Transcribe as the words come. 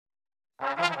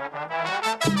Well,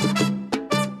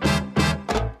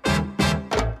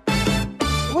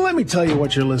 let me tell you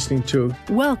what you're listening to.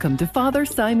 Welcome to Father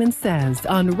Simon Says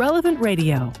on Relevant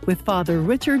Radio with Father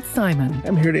Richard Simon.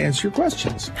 I'm here to answer your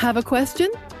questions. Have a question?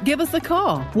 Give us a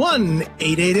call.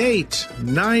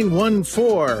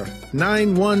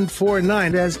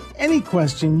 1-888-914-9149. As any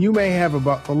question you may have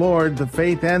about the Lord, the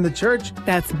faith, and the church.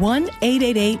 That's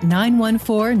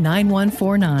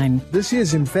 1-888-914-9149. This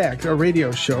is, in fact, a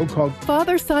radio show called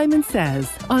Father Simon Says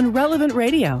on Relevant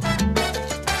Radio.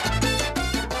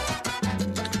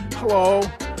 Hello.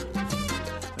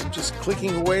 I'm just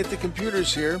clicking away at the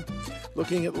computers here,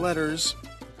 looking at letters.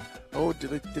 Oh,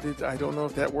 did it? I don't know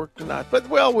if that worked or not, but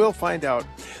well, we'll find out.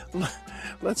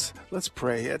 Let's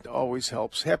pray. It always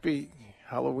helps. Happy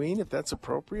Halloween, if that's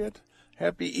appropriate.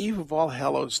 Happy Eve of All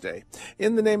Hallows Day.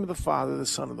 In the name of the Father, the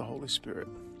Son, and the Holy Spirit.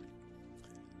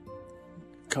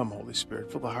 Come, Holy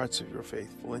Spirit, fill the hearts of your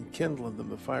faithful, and kindle in them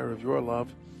the fire of your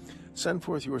love. Send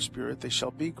forth your Spirit, they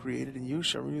shall be created, and you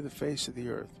shall renew the face of the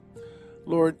earth.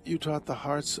 Lord, you taught the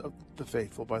hearts of the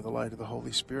faithful by the light of the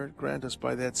Holy Spirit. Grant us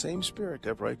by that same Spirit to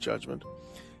have right judgment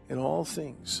in all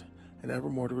things, and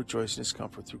evermore to rejoice in his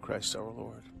comfort through Christ our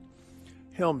Lord.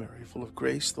 Hail Mary, full of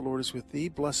grace, the Lord is with thee.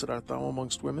 Blessed art thou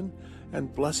amongst women,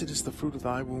 and blessed is the fruit of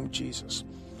thy womb, Jesus.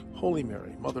 Holy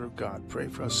Mary, Mother of God, pray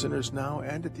for us sinners now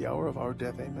and at the hour of our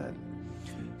death. Amen.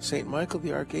 Saint Michael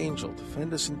the Archangel,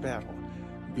 defend us in battle.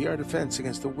 Be our defense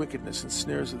against the wickedness and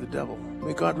snares of the devil.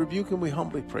 May God rebuke him, we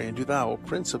humbly pray. And do thou, O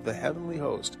Prince of the heavenly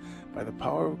host, by the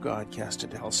power of God, cast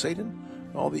into hell Satan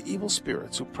and all the evil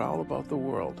spirits who prowl about the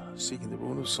world, seeking the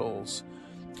ruin of souls.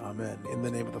 Amen. In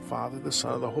the name of the Father, the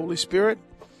Son, and the Holy Spirit.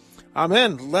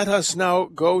 Amen. Let us now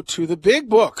go to the big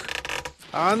book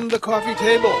on the coffee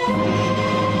table.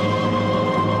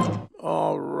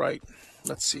 All right.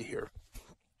 Let's see here.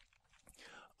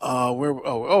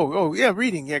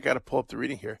 Reading. Yeah, got to pull up the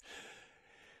reading here.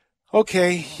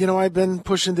 Okay, I've been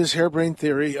pushing this harebrained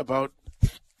theory about the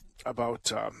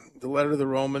letter to the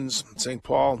Romans, St.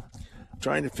 Paul,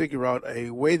 trying to figure out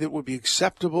a way that would be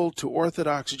acceptable to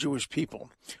Orthodox Jewish people,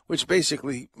 which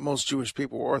basically most Jewish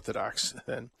people were Orthodox.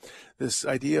 And this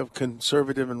idea of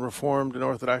conservative and Reformed and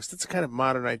Orthodox, that's a kind of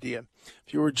modern idea.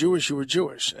 If you were Jewish, you were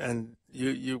Jewish, and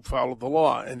you followed the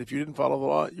law. And if you didn't follow the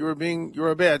law, you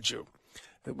were a bad Jew.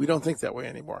 We don't think that way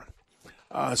anymore.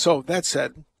 So that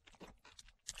said,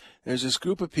 there's this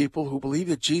group of people who believe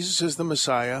that Jesus is the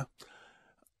Messiah,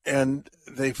 and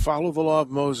they follow the law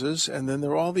of Moses. And then there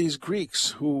are all these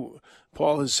Greeks who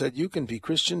Paul has said, you can be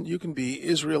Christian, you can be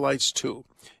Israelites too,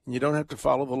 and you don't have to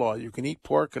follow the law. You can eat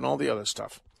pork and all the other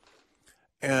stuff.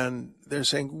 And they're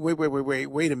saying,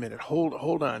 wait a minute,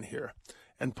 hold on here.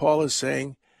 And Paul is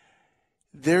saying,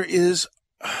 there is,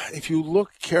 if you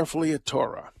look carefully at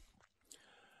Torah,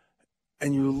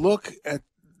 and you look at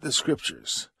the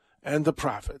scriptures and the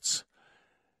prophets,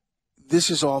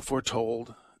 this is all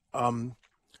foretold,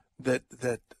 that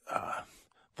the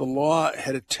law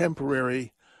had a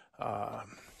temporary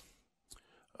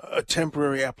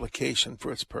application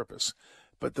for its purpose.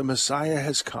 But the Messiah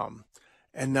has come,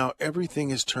 and now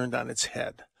everything is turned on its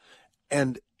head.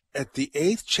 And at the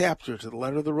 8th chapter to the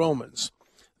letter of the Romans,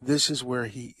 this is where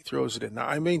he throws it in. Now,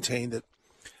 I maintain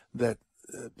that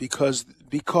because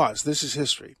this is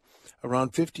history.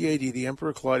 Around 50 AD, the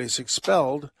Emperor Claudius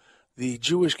expelled the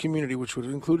Jewish community, which would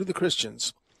have included the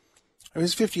Christians. I mean,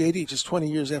 it's 50 AD, just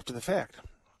 20 years after the fact.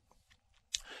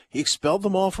 He expelled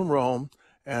them all from Rome,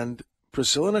 and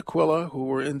Priscilla and Aquila, who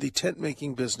were in the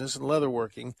tent-making business and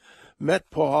leatherworking, met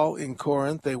Paul in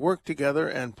Corinth. They worked together,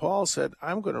 and Paul said,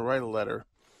 I'm going to write a letter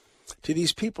to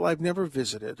these people I've never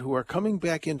visited who are coming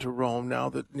back into Rome now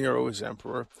that Nero is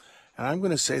emperor. And I'm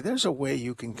going to say there's a way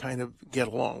you can kind of get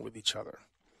along with each other.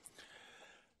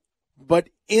 But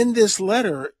in this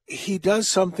letter, he does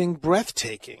something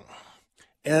breathtaking.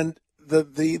 And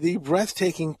the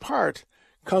breathtaking part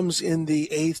comes in the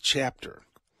 8th chapter,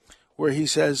 where he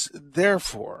says,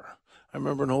 therefore. I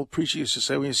remember an old preacher used to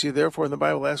say, when you see therefore in the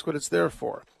Bible, ask what it's there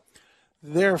for.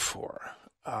 Therefore,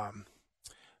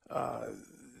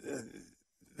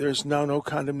 there's now no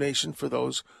condemnation for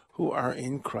those who are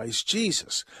in Christ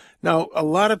Jesus. Now, a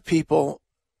lot of people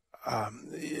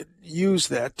use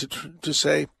that to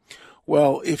say,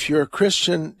 well, if you're a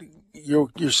Christian, you're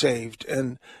saved,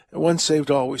 and once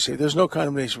saved, always saved. There's no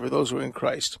condemnation for those who are in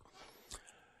Christ.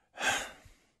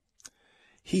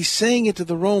 He's saying it to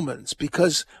the Romans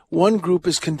because one group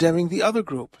is condemning the other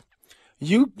group.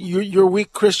 You're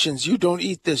weak Christians. You don't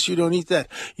eat this. You don't eat that.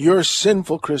 You're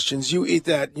sinful Christians. You eat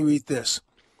that. You eat this.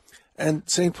 And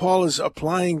St. Paul is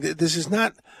applying that this is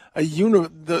not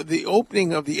the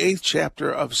opening of the 8th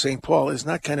chapter of St. Paul is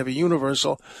not kind of a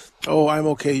universal, oh, I'm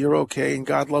okay, you're okay, and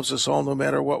God loves us all no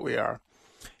matter what we are.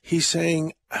 He's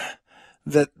saying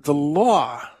that the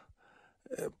law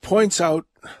points out,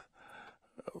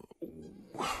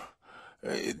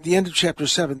 at the end of chapter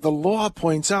 7, the law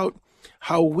points out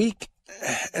how weak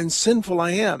and sinful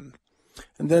I am.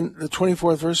 And then the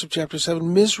 24th verse of chapter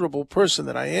 7, miserable person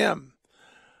that I am.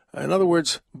 In other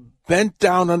words, bent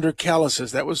down under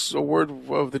calluses. That was a word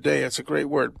of the day. It's a great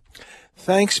word.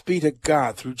 Thanks be to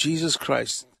God through Jesus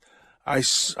Christ.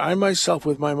 I myself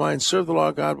with my mind serve the law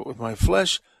of God, but with my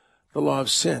flesh, the law of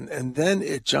sin. And then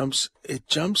it jumps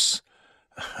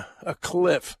a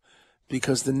cliff,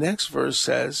 because the next verse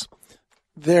says,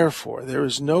 therefore, there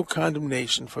is no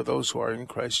condemnation for those who are in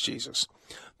Christ Jesus.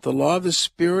 The law of the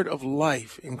Spirit of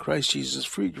life in Christ Jesus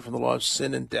freed you from the law of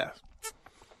sin and death.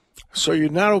 So you're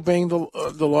not obeying the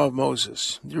law of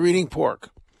Moses. You're eating pork.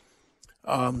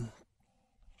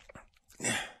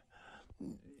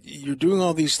 You're doing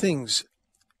all these things.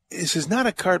 This is not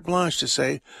a carte blanche to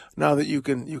say now that you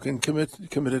can commit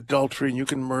adultery and you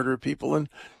can murder people and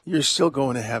you're still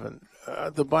going to heaven.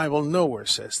 The Bible nowhere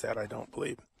says that, I don't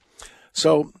believe.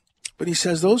 So, but he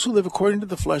says those who live according to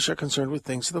the flesh are concerned with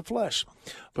things of the flesh,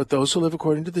 but those who live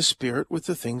according to the Spirit with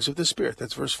the things of the Spirit.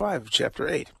 That's verse 5 of chapter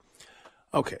 8.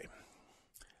 Okay.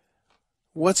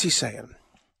 What's he saying?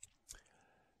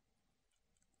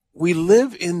 We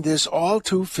live in this all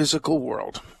too physical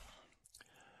world,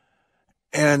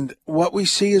 and what we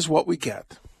see is what we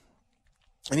get.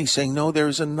 And he's saying, no, there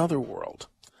is another world.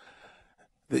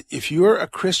 That if you're a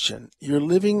Christian, you're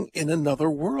living in another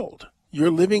world.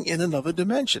 You're living in another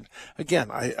dimension.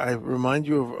 Again, I remind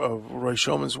you of Roy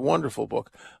Schoeman's wonderful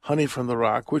book, Honey from the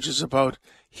Rock, which is about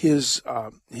his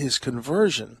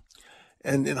conversion.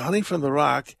 And in Honey from the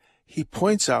Rock, he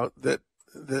points out that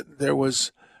there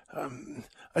was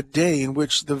a day in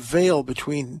which the veil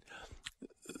between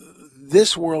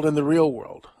this world and the real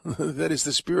world, that is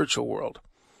the spiritual world,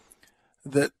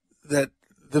 that the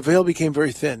veil became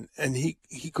very thin, and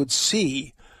he could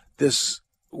see this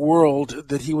world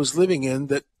that he was living in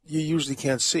that you usually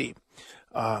can't see.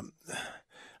 I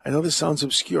know this sounds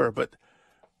obscure, but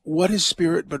what is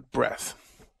spirit but breath?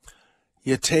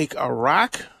 You take a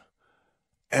rock,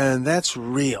 and that's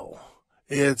real.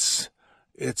 It's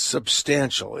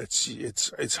substantial.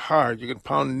 It's hard. You can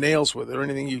pound nails with it or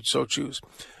anything you so choose.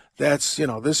 That's,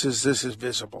 this is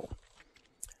visible.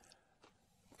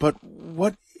 But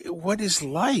what is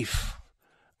life?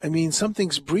 I mean,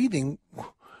 something's breathing.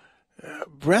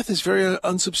 Breath is very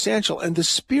unsubstantial, and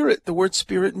the word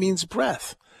spirit means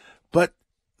breath. But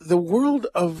the world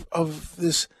of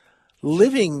this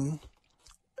living,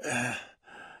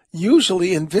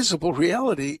 usually invisible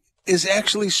reality is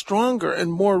actually stronger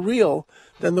and more real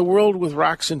than the world with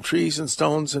rocks and trees and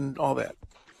stones and all that.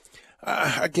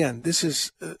 Again,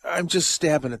 I'm just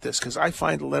stabbing at this because I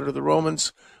find the letter to the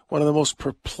Romans one of the most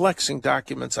perplexing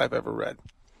documents I've ever read.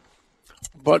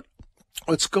 But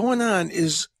what's going on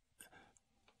is,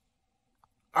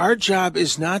 our job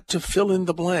is not to fill in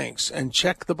the blanks and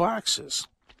check the boxes.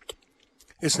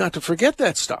 It's not to forget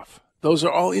that stuff. Those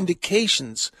are all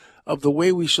indications of the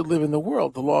way we should live in the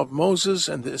world. The law of Moses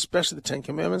and especially the Ten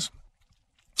Commandments,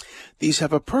 these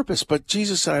have a purpose. But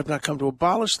Jesus said, I have not come to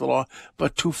abolish the law,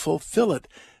 but to fulfill it.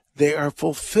 They are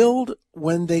fulfilled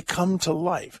when they come to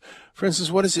life. For instance,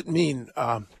 what does it mean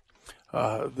to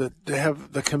have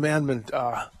the commandment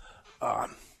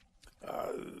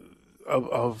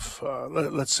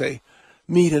let's say,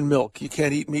 meat and milk? You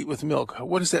can't eat meat with milk.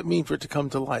 What does that mean for it to come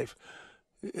to life?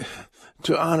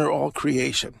 To honor all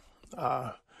creation.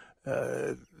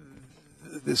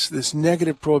 This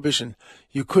negative prohibition.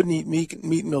 You couldn't eat meat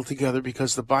and milk together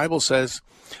because the Bible says,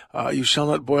 you shall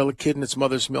not boil a kid in its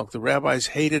mother's milk. The rabbis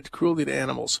hated cruelty to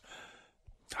animals.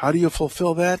 How do you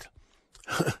fulfill that?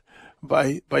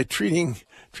 by treating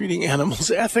animals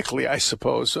ethically, I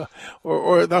suppose,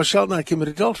 or thou shalt not commit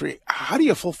adultery. How do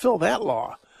you fulfill that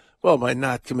law? Well, by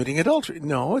not committing adultery.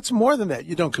 No, it's more than that.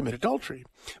 You don't commit adultery,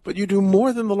 but you do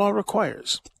more than the law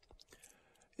requires.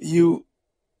 You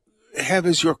have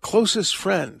as your closest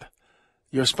friend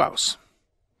your spouse.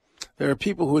 There are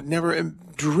people who would never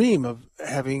dream of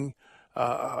having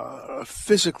a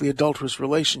physically adulterous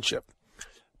relationship,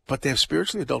 but they have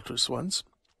spiritually adulterous ones.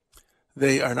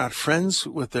 They are not friends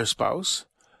with their spouse,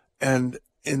 and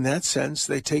in that sense,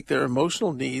 they take their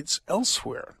emotional needs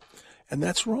elsewhere, and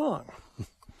that's wrong.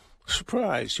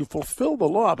 Surprise, you fulfill the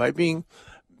law by being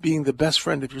the best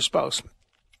friend of your spouse.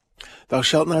 Thou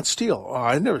shalt not steal. Oh,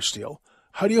 I never steal.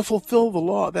 How do you fulfill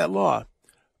that law?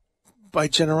 by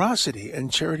generosity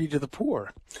and charity to the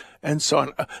poor, and so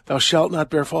on. Thou shalt not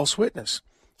bear false witness.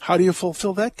 How do you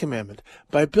fulfill that commandment?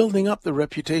 By building up the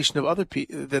reputation of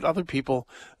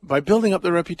by building up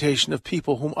the reputation of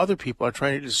people whom other people are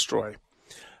trying to destroy.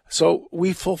 So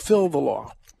we fulfill the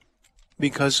law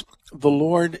because the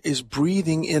Lord is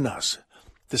breathing in us.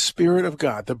 The Spirit of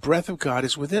God, the breath of God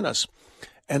is within us.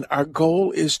 And our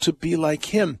goal is to be like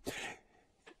Him.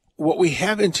 What we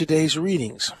have in today's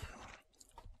readings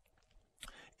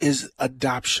is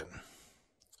adoption.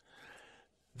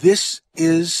 This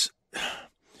is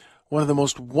one of the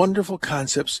most wonderful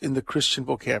concepts in the Christian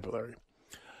vocabulary.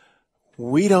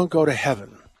 We don't go to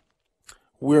heaven.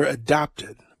 We're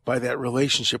adopted by that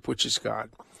relationship which is God.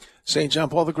 St. John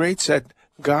Paul the Great said,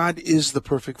 God is the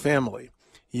perfect family.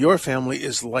 Your family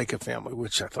is like a family,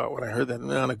 which I thought when I heard that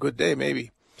on a good day,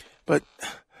 maybe. But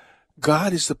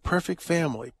God is the perfect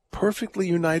family, perfectly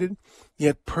united,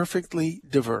 yet perfectly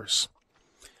diverse.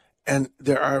 And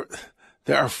there are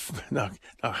now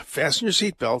fasten your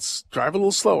seatbelts, drive a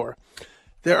little slower.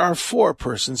 There are 4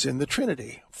 persons in the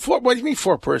Trinity. What do you mean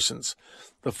 4 persons?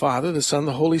 The Father, the Son,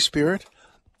 the Holy Spirit,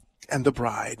 and the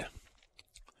bride.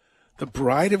 The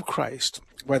bride of Christ,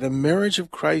 by the marriage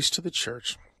of Christ to the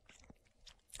church.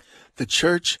 The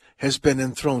church has been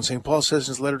enthroned. St. Paul says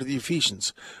in his letter to the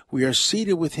Ephesians, we are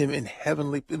seated with him in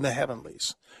the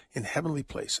heavenlies, in heavenly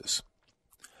places.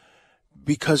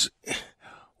 Because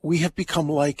we have become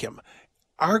like him.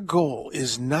 Our goal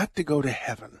is not to go to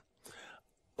heaven.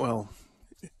 Well,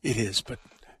 it is, but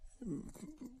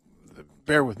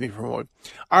bear with me for a moment.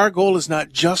 Our goal is not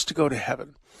just to go to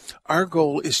heaven. Our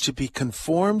goal is to be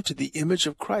conformed to the image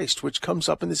of Christ, which comes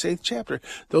up in this 8th chapter.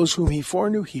 Those whom he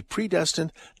foreknew, he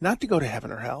predestined not to go to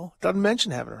heaven or hell. Doesn't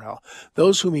mention heaven or hell.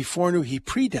 Those whom he foreknew, he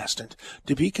predestined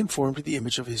to be conformed to the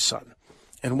image of his Son.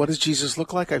 And what does Jesus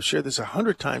look like? I've shared this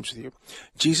 100 times with you.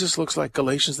 Jesus looks like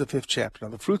Galatians, the 5th chapter.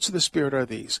 Now, the fruits of the Spirit are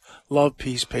these: love,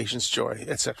 peace, patience, joy,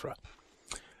 etc.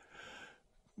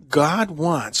 God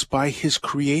wants, by his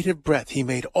creative breath, he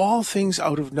made all things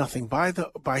out of nothing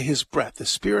by his breath. The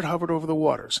Spirit hovered over the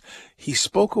waters. He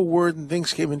spoke a word and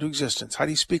things came into existence. How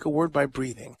do you speak a word? By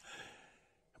breathing.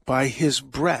 By his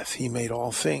breath, he made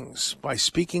all things. By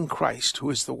speaking Christ, who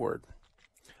is the Word.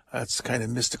 That's kind of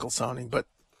mystical sounding, but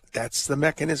that's the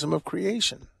mechanism of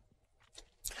creation.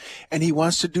 And he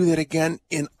wants to do that again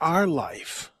in our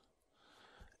life.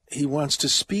 He wants to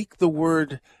speak the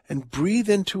word and breathe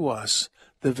into us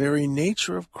the very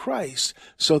nature of Christ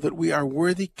so that we are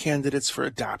worthy candidates for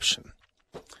adoption.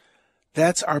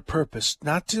 That's our purpose,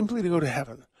 not simply to go to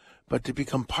heaven, but to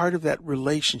become part of that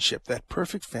relationship, that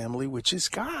perfect family, which is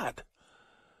God.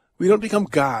 We don't become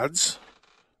gods.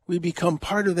 We become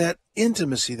part of that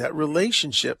intimacy, that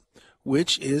relationship,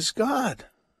 which is God.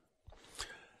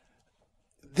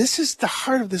 This is the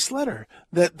heart of this letter,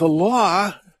 that the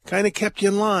law kind of kept you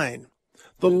in line.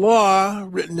 The law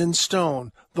written in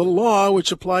stone, the law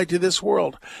which applied to this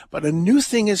world. But a new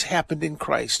thing has happened in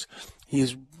Christ. He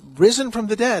is risen from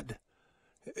the dead.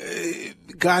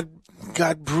 God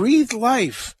breathed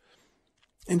life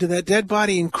into that dead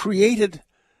body and created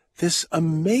this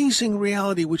amazing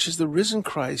reality, which is the risen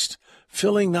Christ,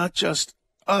 filling not just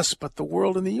us, but the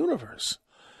world and the universe.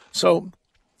 So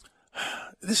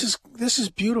this is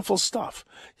beautiful stuff.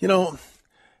 You know,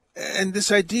 and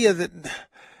this idea that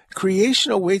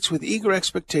creation awaits with eager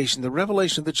expectation the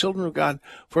revelation of the children of God,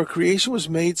 for creation was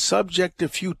made subject to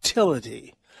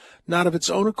futility, not of its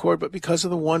own accord, but because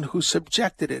of the one who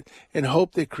subjected it, in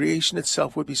hope that creation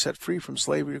itself would be set free from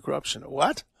slavery to corruption.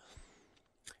 What?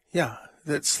 Yeah,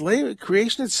 that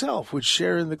creation itself would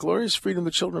share in the glorious freedom of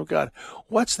the children of God.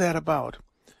 What's that about?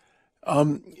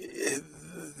 I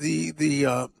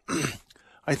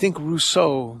think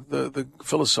Rousseau, the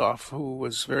philosopher who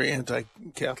was very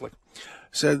anti-Catholic,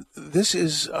 said this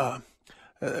is,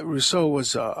 Rousseau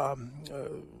was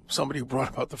somebody who brought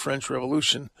about the French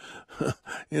Revolution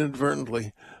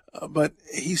inadvertently, but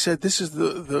he said this is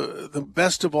the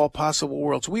best of all possible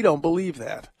worlds. We don't believe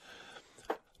that.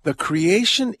 The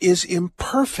creation is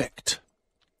imperfect.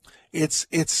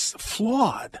 It's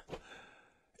flawed.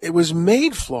 It was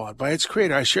made flawed by its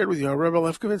creator. I shared with you how Rebbe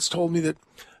Lefkowitz told me that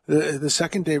the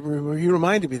second day, he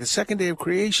reminded me, the second day of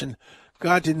creation,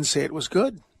 God didn't say it was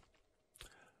good.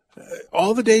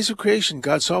 All the days of creation,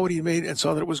 God saw what he made and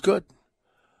saw that it was good.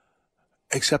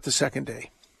 Except the second day.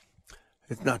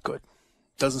 It's not good.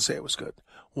 Doesn't say it was good.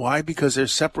 Why? Because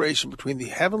there's separation between the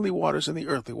heavenly waters and the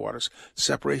earthly waters.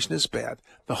 Separation is bad.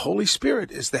 The Holy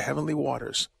Spirit is the heavenly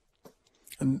waters.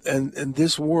 And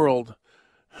this world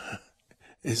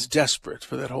is desperate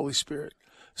for that Holy Spirit.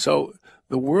 So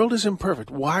the world is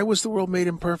imperfect. Why was the world made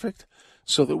imperfect?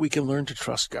 So that we can learn to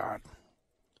trust God.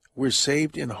 We're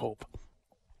saved in hope.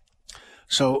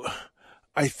 So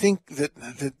I think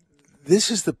that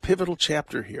this is the pivotal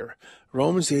chapter here.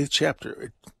 Romans, the 8th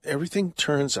chapter. Everything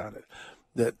turns on it.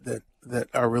 That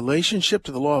our relationship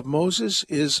to the law of Moses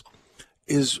is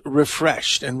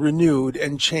refreshed and renewed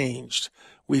and changed.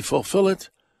 We fulfill it.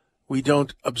 We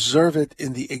don't observe it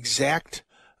in the exact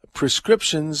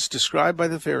prescriptions described by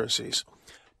the Pharisees,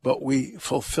 but we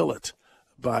fulfill it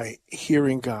by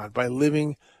hearing God, by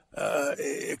living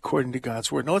according to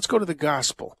God's word. Now let's go to the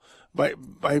gospel. By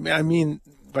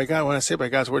God, when I say by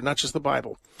God's word, not just the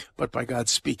Bible, but by God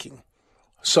speaking.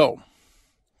 So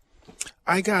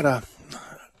I got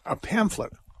a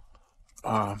pamphlet.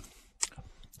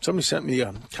 Somebody sent me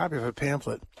a copy of a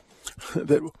pamphlet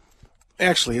that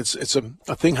actually it's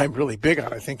a thing I'm really big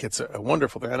on. I think it's a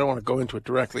wonderful thing. I don't want to go into it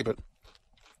directly, but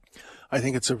I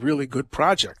think it's a really good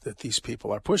project that these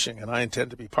people are pushing, and I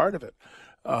intend to be part of it.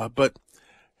 But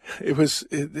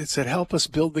it said, help us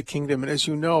build the kingdom. And as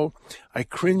you know, I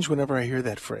cringe whenever I hear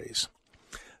that phrase.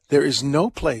 There is no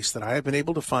place that I have been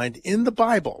able to find in the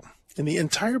Bible, in the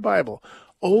entire Bible,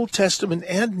 Old Testament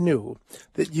and New,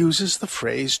 that uses the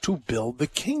phrase to build the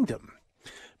kingdom.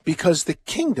 Because the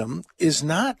kingdom is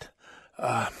not,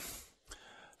 the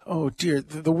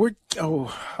word,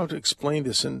 how to explain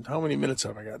this, and how many minutes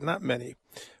have I got? Not many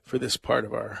for this part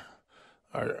of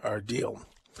our deal.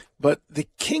 But the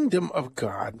kingdom of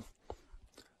God,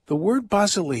 the word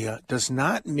basileia does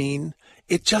not mean,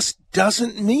 it just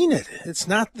doesn't mean it. It's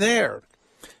not there.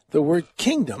 The word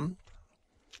kingdom,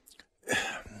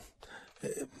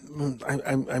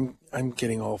 I'm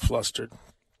getting all flustered.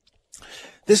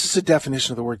 This is a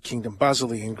definition of the word kingdom,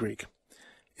 basileia in Greek.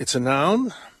 It's a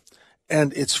noun,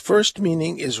 and its first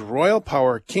meaning is royal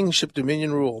power, kingship,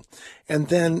 dominion, rule. And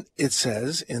then it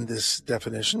says in this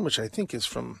definition, which I think is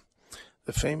from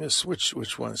the famous, which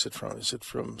one is it from? Is it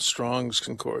from Strong's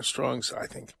Concord? Strong's, I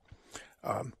think.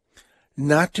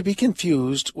 Not to be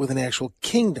confused with an actual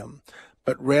kingdom,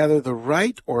 but rather the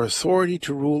right or authority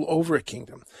to rule over a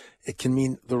kingdom. It can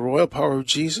mean the royal power of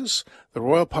Jesus, the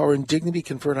royal power and dignity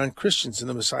conferred on Christians in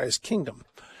the Messiah's kingdom.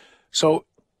 So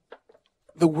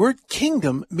the word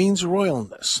kingdom means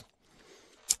royalness.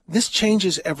 This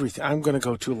changes everything. I'm going to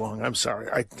go too long. I'm sorry.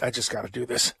 I just got to do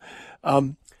this.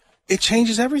 It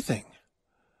changes everything.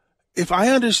 If I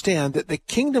understand that the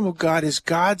kingdom of God is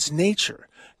God's nature,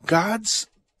 God's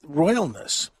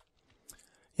royalness,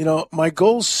 my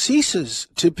goal ceases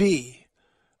to be,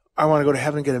 I want to go to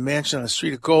heaven and get a mansion on a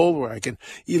street of gold where I can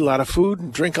eat a lot of food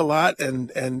and drink a lot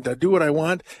and do what I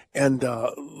want and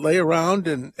lay around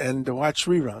and watch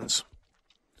reruns.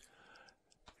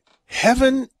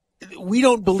 Heaven, we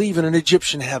don't believe in an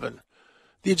Egyptian heaven.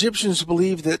 The Egyptians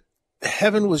believed that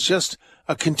heaven was just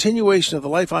a continuation of the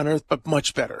life on earth, but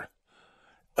much better.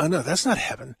 Oh, no, that's not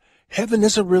heaven. Heaven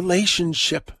is a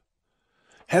relationship.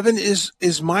 Heaven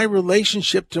is my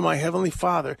relationship to my Heavenly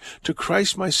Father, to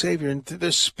Christ my Savior, and to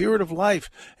the Spirit of life,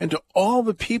 and to all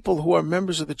the people who are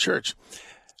members of the church.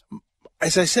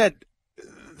 As I said,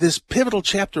 this pivotal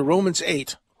chapter, Romans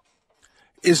 8,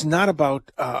 is not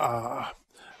about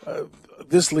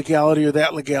this legality or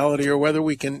that legality, or whether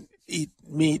we can eat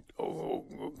meat or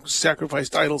sacrifice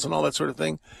to idols and all that sort of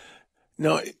thing.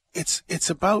 No, it's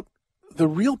about the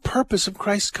real purpose of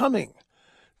Christ's coming,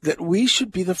 that we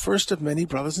should be the first of many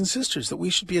brothers and sisters, that we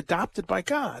should be adopted by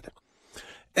God.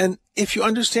 And if you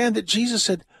understand that Jesus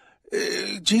said,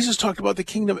 Jesus talked about the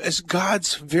kingdom as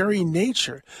God's very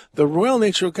nature, the royal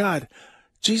nature of God.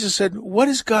 Jesus said, what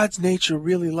is God's nature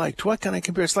really like? To what can I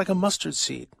compare? It's like a mustard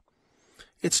seed.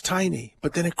 It's tiny,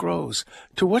 but then it grows.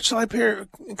 To what shall I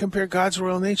compare God's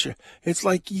royal nature? It's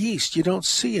like yeast. You don't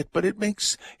see it, but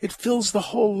it fills the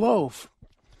whole loaf.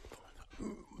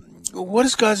 What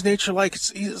is God's nature like?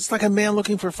 It's like a man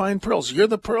looking for fine pearls. You're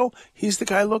the pearl, he's the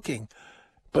guy looking.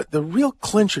 But the real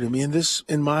clincher to me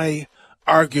in my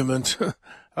argument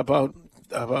about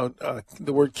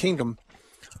the word kingdom,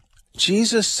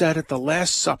 Jesus said at the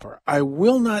Last Supper, I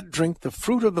will not drink the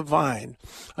fruit of the vine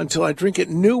until I drink it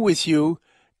new with you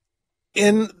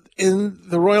in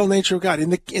the royal nature of God, in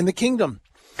the kingdom.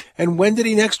 And when did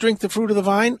he next drink the fruit of the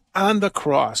vine? On the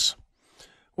cross.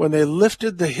 When they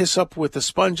lifted the hyssop with the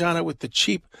sponge on it with the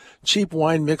cheap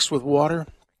wine mixed with water,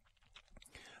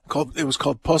 it was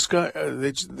called posca.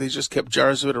 They just kept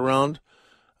jars of it around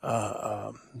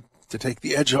to take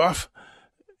the edge off.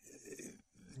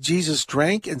 Jesus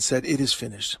drank and said, "It is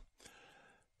finished."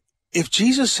 If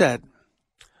Jesus said,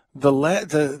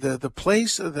 "The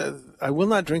place, I will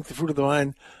not drink the fruit of the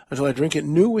vine until I drink it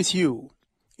new with you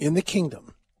in the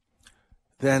kingdom,"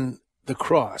 then the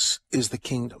cross is the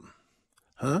kingdom.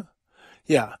 Huh?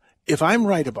 Yeah. if I'm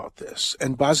right about this,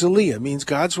 and basileia means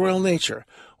God's royal nature,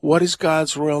 what is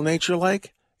God's royal nature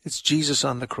like? It's Jesus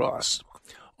on the cross.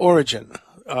 Origen,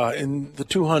 in the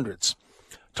 200s,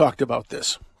 talked about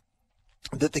this,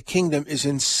 that the kingdom is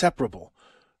inseparable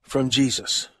from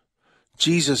Jesus.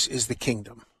 Jesus is the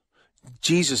kingdom.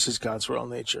 Jesus is God's royal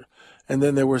nature. And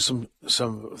then there were some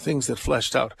things that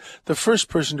fleshed out. The first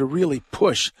person to really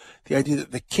push the idea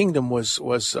that the kingdom was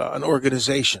an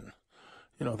organization.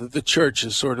 You know, that the church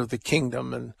is sort of the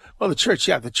kingdom. And, well, the church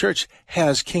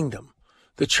has kingdom.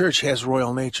 The church has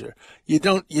royal nature. You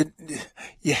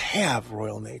have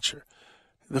royal nature.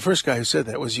 The first guy who said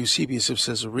that was Eusebius of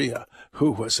Caesarea,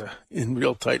 who was in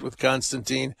real tight with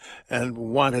Constantine and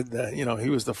wanted that, he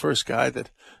was the first guy that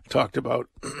talked about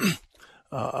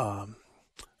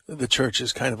the church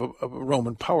as kind of a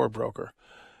Roman power broker.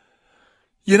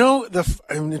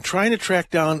 I'm trying to track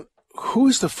down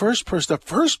who's the first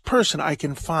person I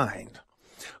can find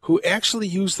who actually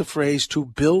used the phrase to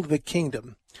build the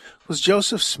kingdom was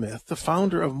Joseph Smith, the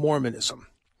founder of Mormonism.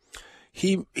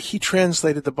 He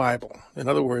translated the Bible. In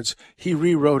other words, he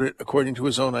rewrote it according to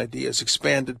his own ideas,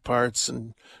 expanded parts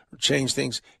and changed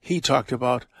things. He talked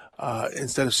about,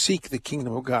 instead of seek the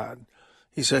kingdom of God,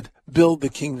 he said, build the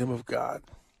kingdom of God.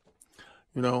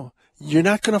 You're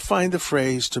not going to find the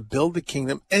phrase to build the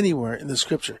kingdom anywhere in the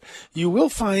scripture. You will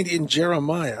find in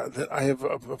Jeremiah that I have,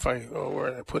 where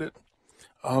did I put it?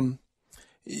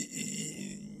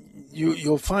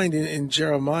 You'll find in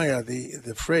Jeremiah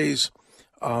the phrase,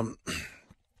 I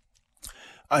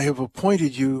have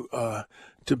appointed you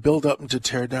to build up and to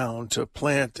tear down, to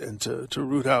plant and to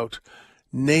root out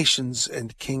nations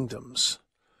and kingdoms.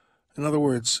 In other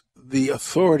words, the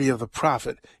authority of the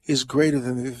prophet is greater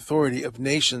than the authority of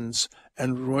nations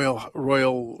and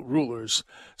royal rulers.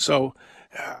 So,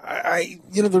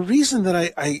 the reason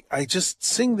that I just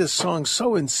sing this song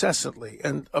so incessantly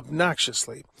and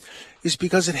obnoxiously is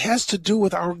because it has to do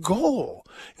with our goal.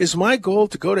 Is my goal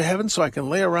to go to heaven so I can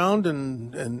lay around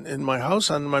in my house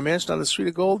on my mansion on the street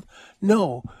of gold?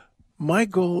 No, my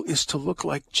goal is to look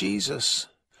like Jesus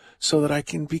so that I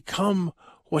can become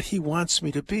what he wants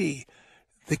me to be.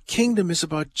 The kingdom is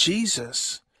about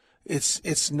Jesus.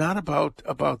 It's not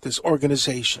about this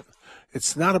organization.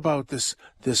 It's not about this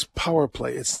power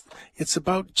play. It's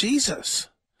about Jesus.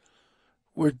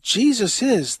 Where Jesus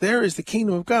is, there is the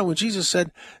kingdom of God. When Jesus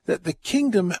said that the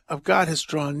kingdom of God has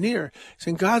drawn near,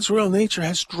 saying God's royal nature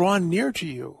has drawn near to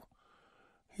you.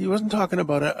 He wasn't talking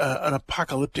about an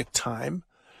apocalyptic time.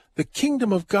 The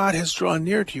kingdom of God has drawn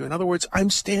near to you. In other words, I'm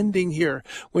standing here.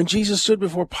 When Jesus stood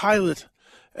before Pilate,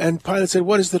 and Pilate said,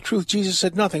 what is the truth? Jesus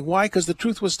said nothing. Why? Because the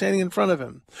truth was standing in front of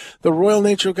him. The royal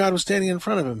nature of God was standing in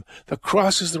front of him. The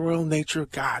cross is the royal nature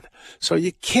of God. So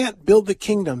you can't build the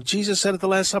kingdom. Jesus said at the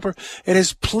Last Supper, it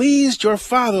has pleased your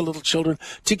Father, little children,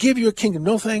 to give you a kingdom.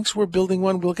 No thanks, we're building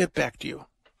one. We'll get back to you.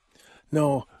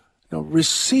 No,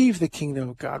 receive the kingdom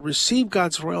of God. Receive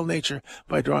God's royal nature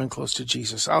by drawing close to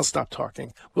Jesus. I'll stop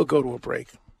talking. We'll go to a break.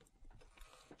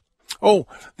 Oh,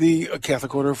 the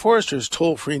Catholic Order of Foresters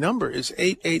toll-free number is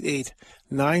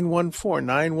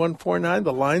 888-914-9149.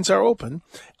 The lines are open,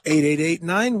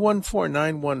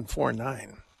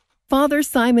 888-914-9149. Father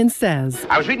Simon Says.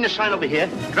 I was reading a sign over here,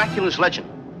 Dracula's Legend.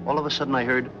 All of a sudden I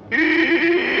heard,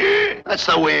 that's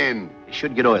the wind. It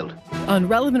should get oiled. On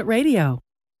Relevant Radio.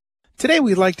 Today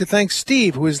we'd like to thank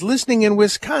Steve, who is listening in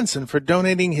Wisconsin, for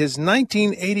donating his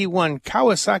 1981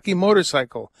 Kawasaki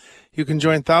motorcycle. You can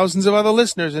join thousands of other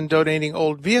listeners in donating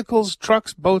old vehicles,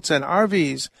 trucks, boats, and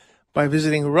RVs by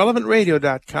visiting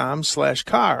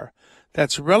relevantradio.com/car.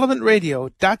 That's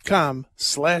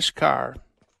relevantradio.com/car.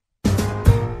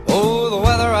 Oh, the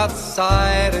weather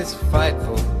outside is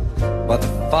frightful, but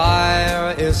the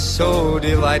fire is so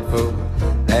delightful.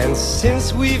 And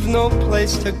since we've no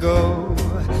place to go,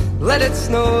 let it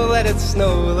snow, let it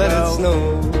snow, let it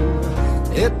snow.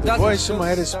 The voice in my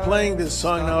head is playing this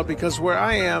song now because where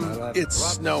I am, it's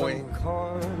snowing.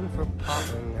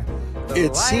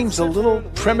 It seems a little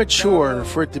premature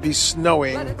for it to be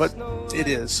snowing, but it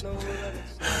is.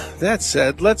 That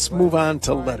said, let's move on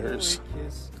to letters.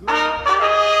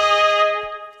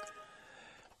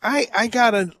 I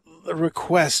got a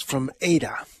request from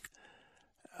Ada.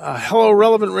 Hello,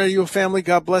 Relevant Radio family.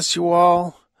 God bless you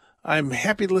all. I'm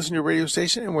happy to listen to your radio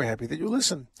station, and we're happy that you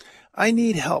listen. I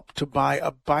need help to buy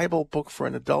a Bible book for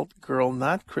an adult girl,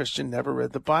 not Christian, never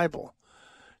read the Bible.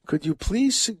 Could you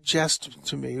please suggest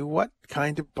to me what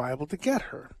kind of Bible to get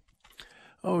her?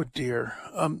 Oh, dear.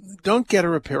 Don't get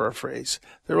her a paraphrase.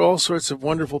 There are all sorts of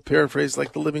wonderful paraphrases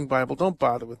like the Living Bible. Don't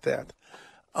bother with that.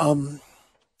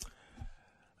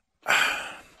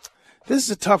 this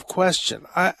is a tough question.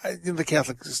 The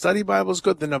Catholic Study Bible is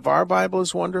good. The Navarre Bible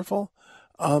is wonderful.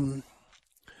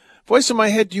 Voice in my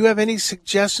head, do you have any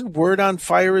suggestion? Word on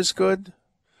Fire is good.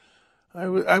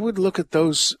 I would look at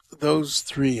those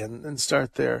three and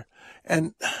start there.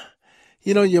 And,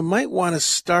 you might want to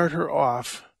start her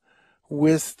off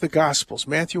with the Gospels,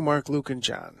 Matthew, Mark, Luke, and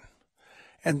John.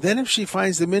 And then if she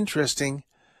finds them interesting,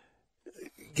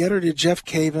 get her to Jeff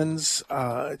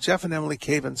and Emily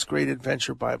Caven's Great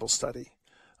Adventure Bible Study,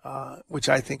 which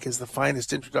I think is the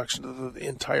finest introduction to the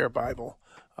entire Bible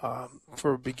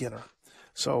for a beginner.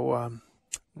 So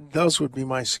those would be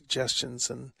my suggestions,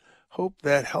 and hope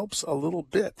that helps a little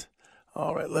bit.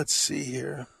 All right, let's see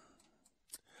here.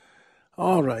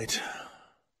 All right.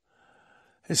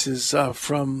 This is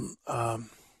from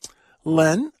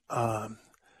Len,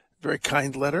 very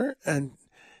kind letter, and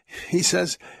he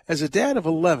says, as a dad of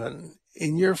 11,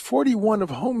 in year 41 of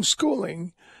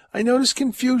homeschooling, I noticed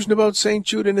confusion about St.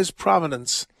 Jude and his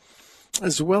provenance,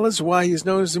 as well as why he is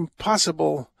known as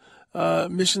impossible.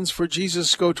 Missions for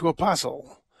Jesus go to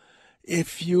apostle.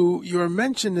 If you are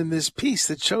mentioned in this piece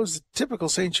that shows the typical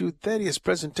St. Jude Thaddeus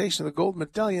presentation of the gold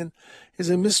medallion is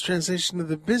a mistranslation of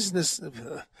the business.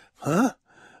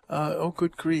 Oh,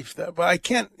 good grief! But I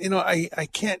can't. I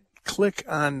can't click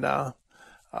on.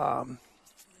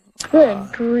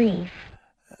 Good grief!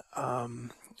 I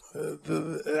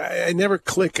never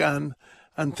click on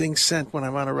things sent when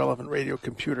I'm on a Relevant Radio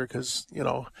computer because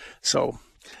so.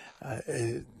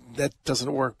 That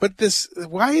doesn't work. But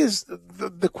why is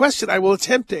the question I will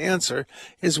attempt to answer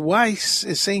is why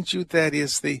is St. Jude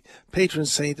Thaddeus the patron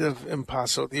saint of the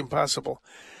impossible?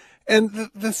 And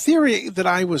the theory that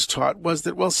I was taught was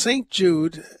that, St.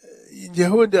 Jude,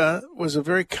 Yehuda was a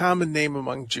very common name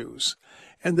among Jews.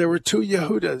 And there were two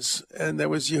Yehudas, and there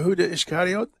was Yehuda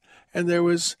Ishkariot, and there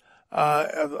was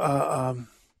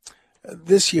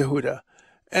this Yehuda.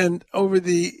 And over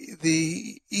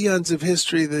the eons of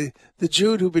history, the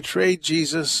Jude who betrayed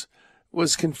Jesus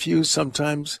was confused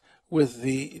sometimes with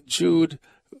the Jude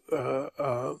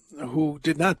who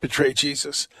did not betray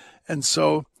Jesus. And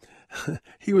so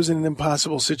he was in an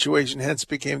impossible situation, hence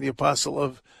became the apostle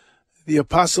of the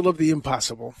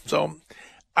impossible. So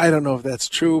I don't know if that's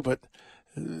true, but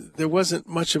there wasn't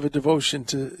much of a devotion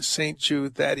to St.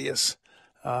 Jude Thaddeus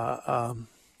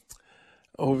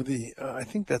over the, I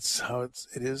think that's how it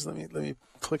is. Let me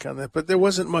click on that. But there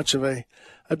wasn't much of a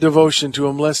devotion to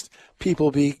him, lest people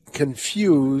be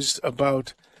confused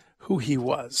about who he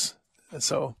was. And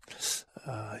so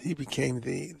he became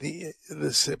the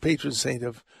patron saint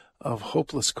of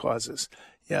hopeless causes.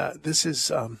 Yeah, this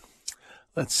is.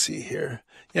 Let's see here.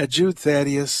 Yeah, Jude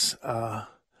Thaddeus.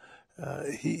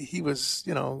 He was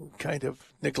kind of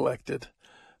neglected.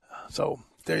 So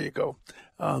there you go.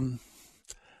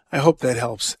 I hope that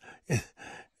helps.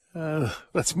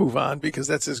 Let's move on because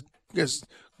that's as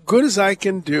good as I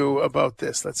can do about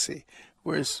this. Let's see.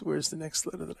 Where's the next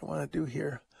letter that I want to do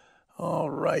here? All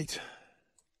right.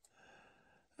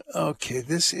 Okay,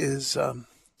 this is.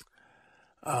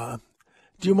 Do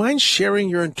you mind sharing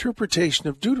your interpretation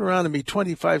of Deuteronomy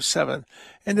 25:7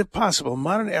 and, if possible,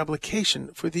 modern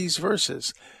application for these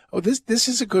verses? Oh, this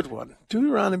is a good one.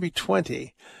 Deuteronomy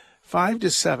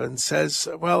 20:5-7 says,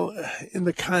 well, in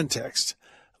the context,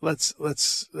 let's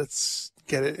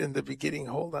get it in the beginning.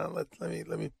 Hold on, let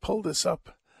me pull this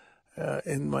up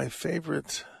in my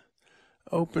favorite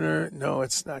opener. No,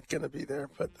 it's not going to be there,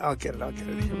 but I'll get it.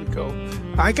 Here we go.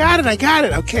 I got it.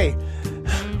 Okay.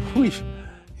 He's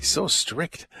so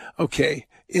strict. Okay.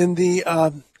 In the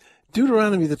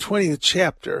Deuteronomy, the 20th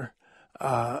chapter,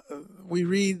 we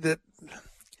read that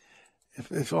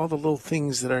if all the little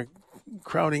things that are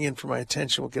crowding in for my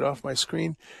attention will get off my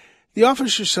screen, the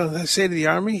officer shall say to the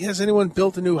army, has anyone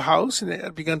built a new house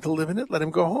and begun to live in it? Let him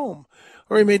go home.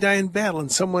 Or he may die in battle,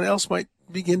 and someone else might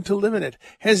begin to live in it.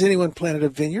 Has anyone planted a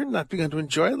vineyard and not begun to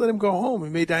enjoy it? Let him go home.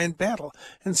 He may die in battle,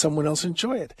 and someone else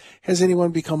enjoy it. Has anyone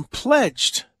become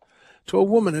pledged to a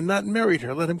woman and not married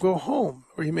her? Let him go home,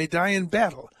 or he may die in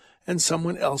battle, and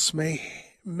someone else may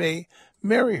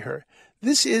marry her.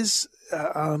 This is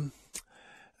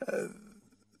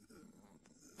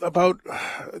about,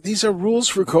 these are rules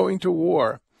for going to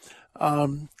war.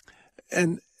 And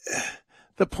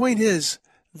the point is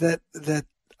that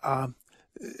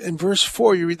in verse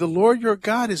 4, you read, the Lord your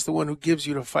God is the one who gives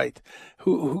you to fight,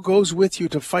 who goes with you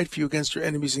to fight for you against your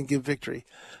enemies and give victory.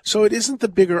 So it isn't the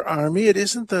bigger army. It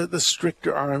isn't the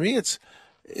stricter army.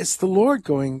 It's the Lord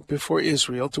going before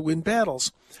Israel to win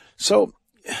battles. So,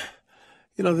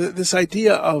 this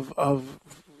idea of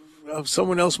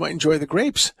someone else might enjoy the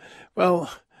grapes. Well,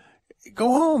 go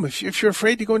home. If you're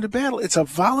afraid to go into battle, it's a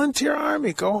volunteer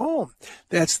army. Go home.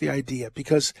 That's the idea,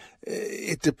 because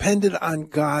it depended on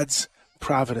God's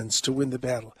providence to win the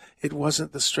battle. It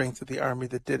wasn't the strength of the army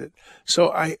that did it.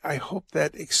 So I hope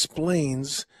that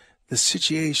explains the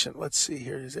situation. Let's see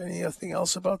here. Is there anything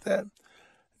else about that?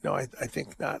 No, I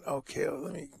think not. Okay,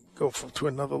 let me go to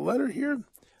another letter here.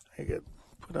 I get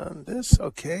put on this.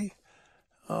 Okay.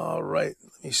 All right.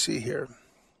 Let me see here.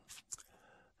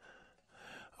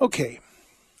 Okay.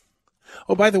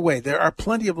 Oh, by the way, there are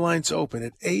plenty of lines open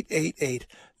at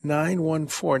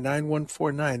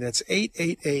 888-914-9149. That's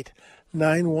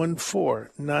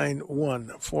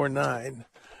 888-914-9149.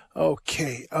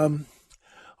 Okay.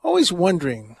 Always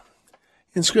wondering,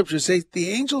 in Scripture, say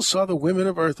the angels saw the women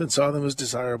of earth and saw them as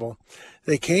desirable.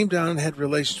 They came down and had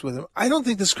relations with them. I don't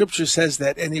think the Scripture says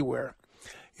that anywhere.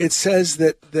 It says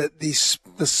that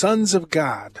the sons of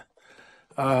God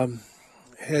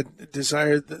had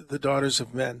desired the daughters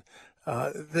of men.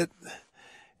 That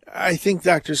I think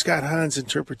Dr. Scott Hahn's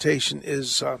interpretation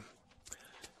is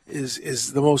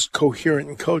the most coherent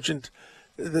and cogent.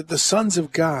 That the sons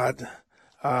of God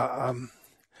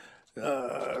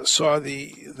saw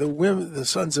the women, the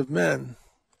sons of men.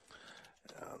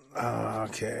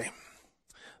 Okay,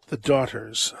 the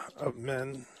daughters of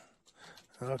men.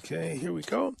 Okay, here we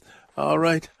go. All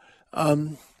right,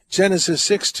 Genesis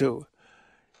 6:2.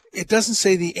 It doesn't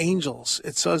say the angels.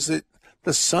 It says that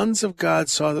the sons of God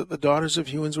saw that the daughters of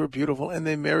humans were beautiful, and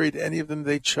they married any of them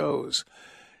they chose.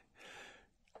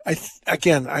 I'm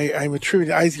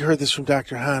attributing. I heard this from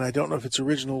Dr. Hahn. I don't know if it's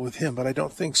original with him, but I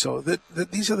don't think so. That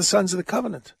these are the sons of the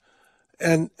covenant,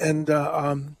 and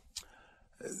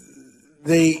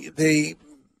they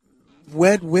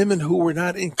wed women who were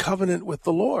not in covenant with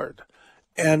the Lord,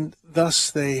 and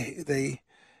thus they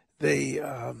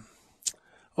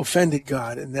offended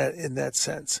God in that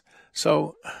sense.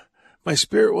 So, my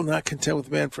spirit will not contend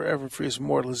with man forever, for he is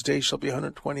mortal. His days shall be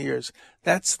 120 years.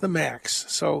 That's the max.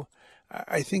 So,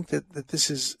 I think that this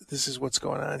is what's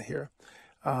going on here.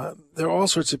 There are all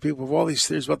sorts of people with all these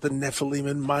theories about the Nephilim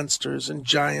and monsters and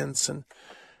giants, and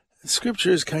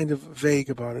Scripture is kind of vague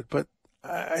about it. But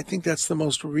I think that's the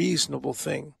most reasonable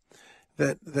thing.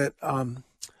 That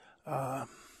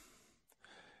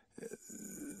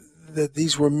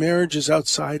these were marriages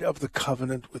outside of the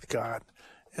covenant with God,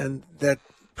 and that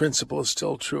principle is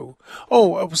still true.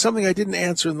 Oh, something I didn't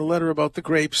answer in the letter about the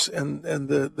grapes and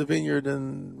the vineyard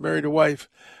and married a wife.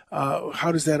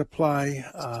 How does that apply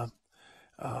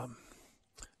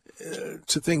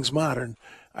to things modern?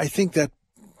 I think that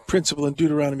principle in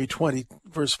Deuteronomy 20,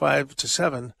 verse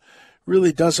 5-7,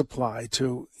 really does apply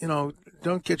to,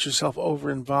 don't get yourself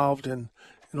over-involved in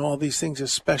all these things,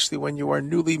 especially when you are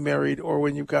newly married or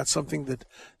when you've got something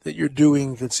that you're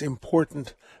doing that's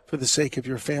important for the sake of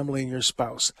your family and your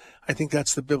spouse. I think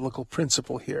that's the biblical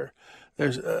principle here.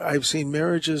 I've seen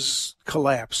marriages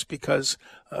collapse because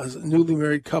a newly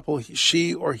married couple,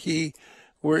 she or he,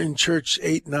 were in church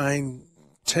 8, 9,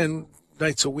 10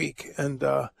 nights a week, and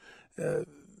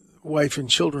wife and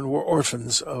children were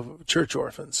church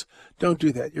orphans. Don't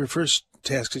do that. Your first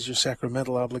task is your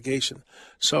sacramental obligation.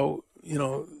 So,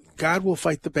 God will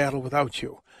fight the battle without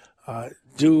you.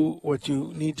 Do what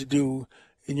you need to do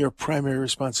in your primary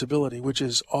responsibility, which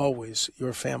is always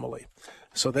your family.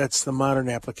 So that's the modern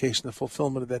application, the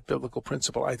fulfillment of that biblical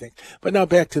principle, I think. But now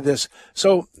back to this.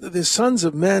 So the sons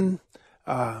of men,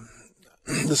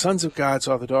 the sons of God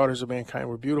saw the daughters of mankind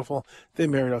were beautiful. They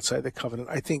married outside the covenant.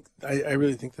 I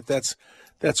really think that's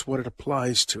what it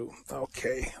applies to.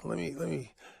 Okay, let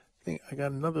me think. I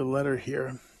got another letter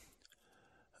here.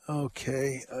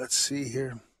 Okay, let's see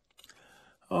here.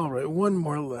 All right, one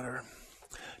more letter.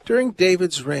 During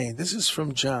David's reign, this is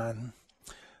from John,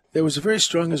 there was a very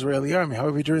strong Israeli army.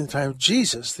 However, during the time of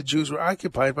Jesus, the Jews were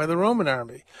occupied by the Roman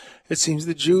army. It seems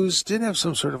the Jews did have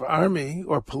some sort of army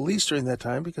or police during that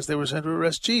time because they were sent to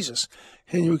arrest Jesus.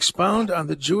 Can you expound on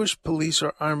the Jewish police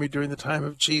or army during the time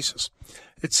of Jesus?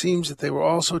 It seems that they were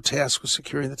also tasked with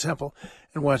securing the temple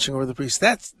and watching over the priests.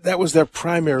 That was their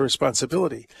primary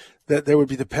responsibility. That there would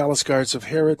be the palace guards of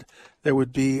Herod. There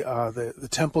would be the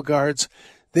temple guards.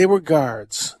 They were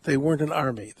guards. They weren't an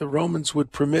army. The Romans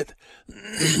would permit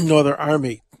no other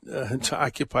army to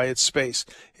occupy its space.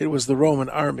 It was the Roman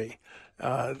army.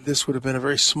 This would have been a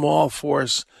very small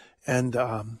force, and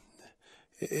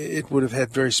it would have had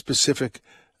very specific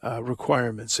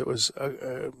requirements. It was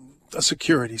a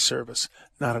security service,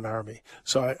 not an army.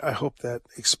 So I hope that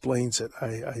explains it.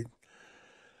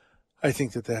 I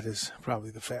think that is probably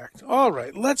the fact. All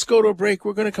right, let's go to a break.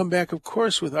 We're going to come back, of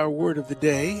course, with our word of the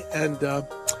day. And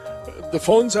the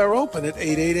phones are open at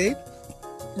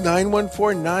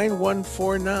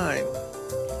 914-9149.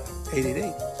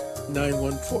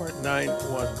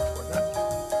 888-914-9149.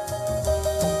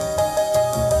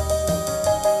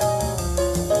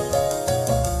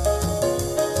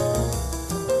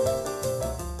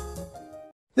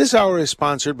 This hour is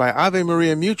sponsored by Ave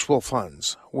Maria Mutual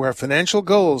Funds, where financial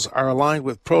goals are aligned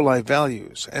with pro-life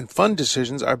values and fund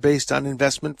decisions are based on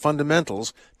investment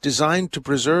fundamentals designed to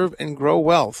preserve and grow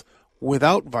wealth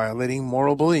without violating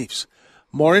moral beliefs.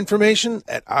 More information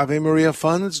at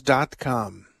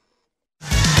AveMariaFunds.com.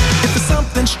 If there's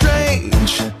something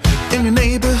strange in your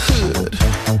neighborhood,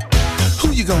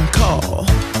 who you gonna call?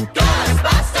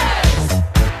 Ghostbusters!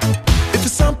 If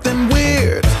it's something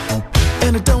weird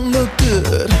and it don't look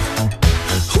good,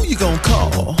 who you gonna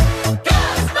call?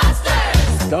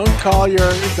 Ghostbusters! Don't call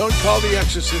the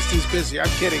exorcist. He's busy. I'm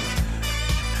kidding.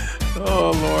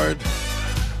 Oh, Lord.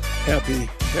 Happy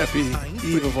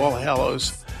Eve of All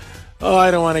Hallows. Oh,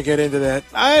 I don't want to get into that.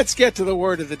 Let's get to the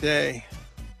word of the day.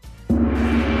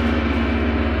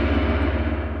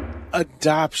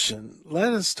 Adoption.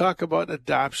 Let us talk about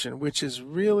adoption, which is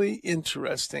really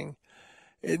interesting.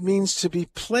 It means to be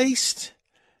placed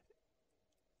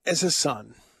as a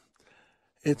son.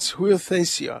 It's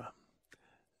huiothesia,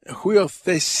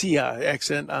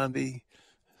 accent on the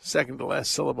second to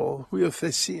last syllable,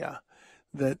 huiothesia,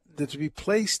 that to be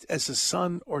placed as a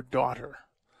son or daughter.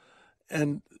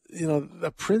 And,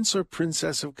 the prince or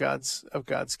princess of God's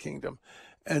kingdom.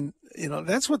 And,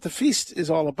 that's what the feast is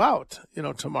all about,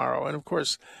 tomorrow. And, of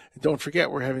course, don't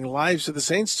forget, we're having Lives of the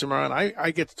Saints tomorrow, and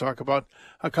I get to talk about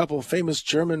a couple of famous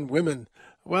German women.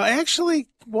 Well, actually,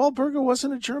 Walburga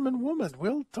wasn't a German woman.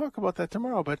 We'll talk about that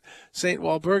tomorrow. But St.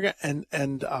 Walburga and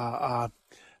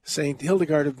St.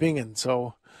 Hildegard of Bingen.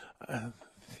 So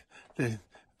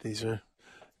these are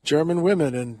German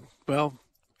women and, well,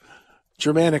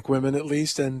 Germanic women at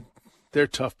least, and they're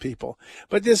tough people.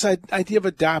 But this idea of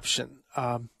adoption,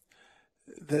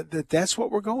 that's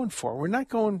what we're going for. We're not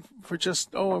going for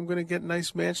just, I'm going to get a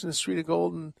nice mansion in the Street of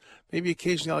Gold and maybe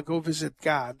occasionally I'll go visit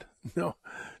God. No,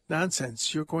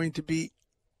 nonsense. You're going to be,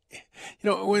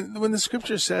 when the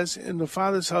scripture says in the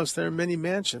Father's house there are many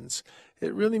mansions,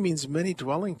 it really means many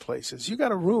dwelling places. You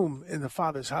got a room in the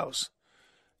Father's house.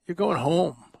 You're going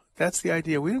home. That's the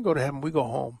idea. We don't go to heaven, we go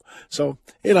home. So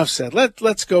enough said.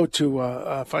 Let's go to,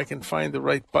 if I can find the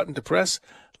right button to press,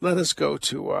 let us go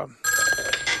to...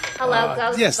 Hello,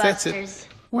 Ghostbusters. Yes, that's it.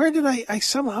 Where did I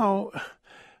somehow...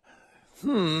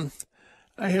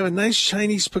 I have a nice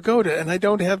Chinese pagoda, and I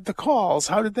don't have the calls.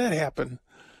 How did that happen?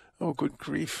 Oh, good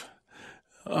grief.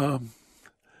 Well,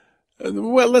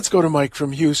 let's go to Mike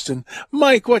from Houston.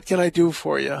 Mike, what can I do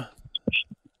for you?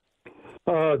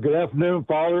 Good afternoon,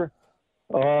 Father.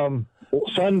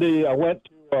 Sunday, I went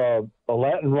to a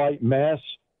Latin Rite Mass,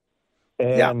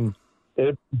 and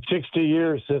it's 60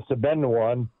 years since I've been to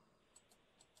one.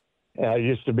 And I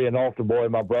used to be an altar boy.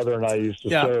 My brother and I used to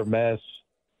serve Mass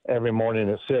every morning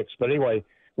at 6. But anyway,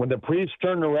 when the priest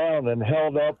turned around and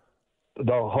held up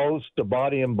the host, the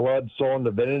body and blood, soul, and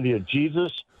divinity of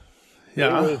Jesus, it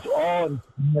was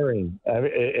awe-inspiring.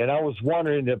 And I was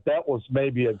wondering if that was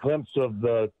maybe a glimpse of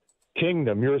the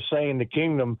kingdom. You're saying the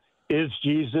kingdom is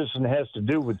Jesus and has to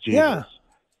do with Jesus.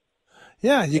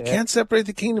 Yeah, you can't separate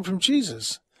the kingdom from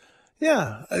Jesus.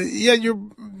 You're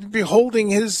beholding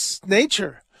his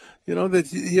nature. That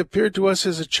he appeared to us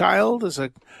as a child, as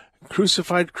a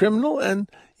crucified criminal, and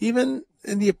even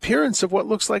in the appearance of what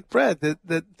looks like bread,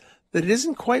 that it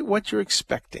isn't quite what you're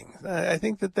expecting. I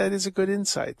think that is a good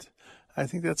insight. I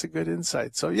think that's a good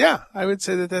insight. So I would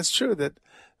say that's true. That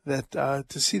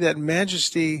to see that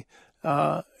majesty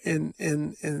in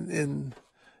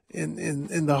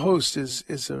the host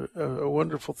is a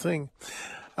wonderful thing.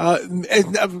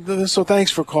 So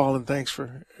thanks for calling. Thanks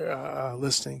for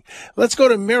listening. Let's go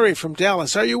to Mary from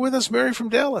Dallas. Are you with us, Mary from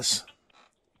Dallas?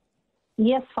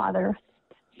 Yes, Father.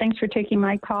 Thanks for taking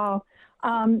my call.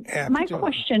 My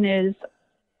question is,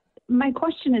 I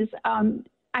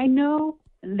know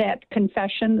that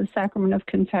confession, the sacrament of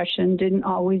confession, didn't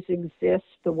always exist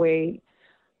the way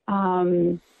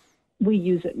we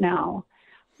use it now.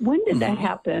 When did that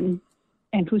happen,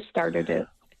 and who started it?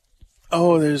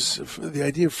 Oh, there's the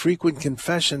idea of frequent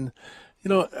confession.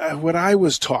 What I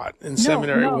was taught in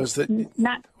seminary was that...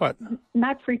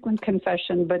 Not frequent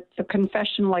confession, but the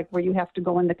confession like where you have to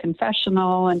go in the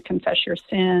confessional and confess your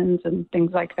sins and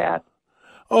things like that.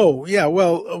 Oh, yeah.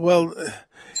 Well,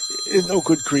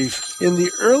 good grief. In the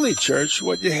early church,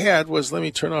 what you had was... Let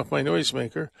me turn off my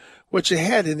noisemaker. What you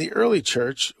had in the early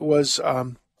church was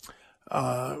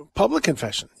public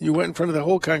confession. You went in front of the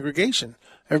whole congregation.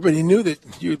 Everybody knew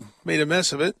that you'd made a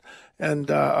mess of it, and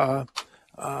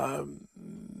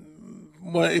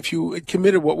if you had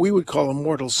committed what we would call a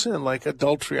mortal sin, like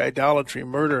adultery, idolatry,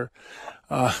 murder,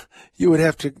 you would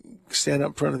have to stand up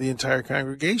in front of the entire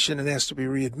congregation and ask to be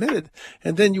readmitted,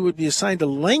 and then you would be assigned a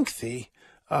lengthy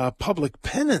public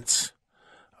penance,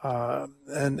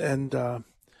 and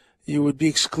you would be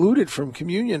excluded from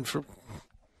communion for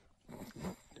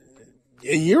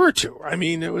a year or two. I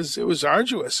mean, it was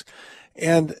arduous.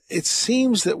 And it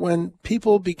seems that when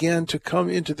people began to come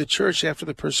into the church after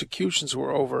the persecutions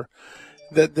were over,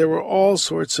 that there were all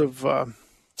sorts of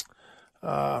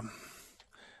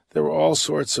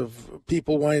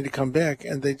people wanting to come back,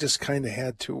 and they just kind of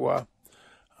had to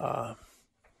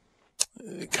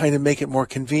kind of make it more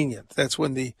convenient. That's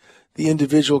when the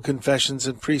individual confessions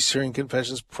and priest hearing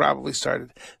confessions probably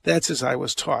started. That's as I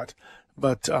was taught.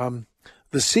 But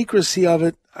the secrecy of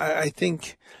it, I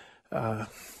think,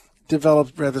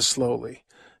 developed rather slowly.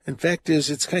 In fact,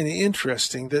 it's kind of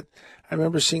interesting that I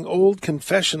remember seeing old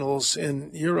confessionals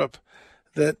in Europe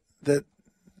that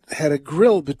had a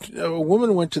grill. A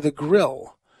woman went to the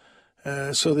grill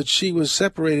so that she was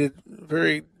separated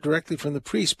very directly from the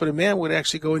priest, but a man would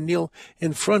actually go and kneel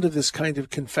in front of this kind of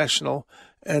confessional,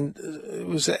 and it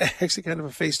was actually kind of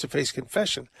a face-to-face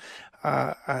confession.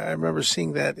 I remember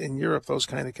seeing that in Europe, those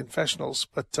kind of confessionals,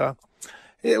 but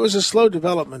it was a slow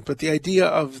development. But the idea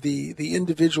of the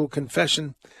individual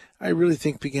confession, I really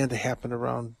think, began to happen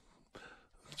around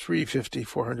 350,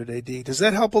 400 AD. Does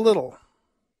that help a little?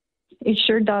 It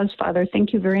sure does, Father.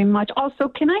 Thank you very much. Also,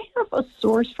 can I have a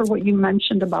source for what you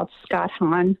mentioned about Scott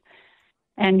Hahn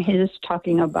and his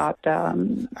talking about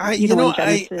in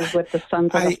Genesis with the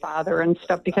sons of the Father and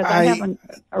stuff? Because I have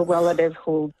a relative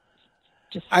who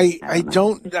just I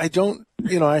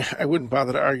wouldn't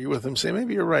bother to argue with him. Say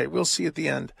maybe you're right. We'll see at the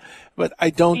end, but I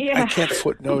can't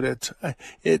footnote it.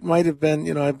 It might have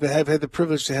been. I've had the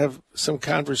privilege to have some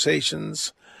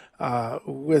conversations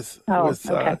with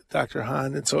Dr.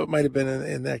 Hahn, and so it might have been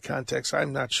in that context.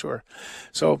 I'm not sure.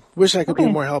 So wish I could be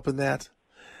more help in that.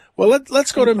 Well,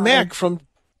 let's go to Mac from.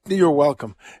 You're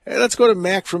welcome. Let's go to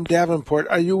Mac from Davenport.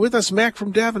 Are you with us, Mac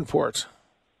from Davenport?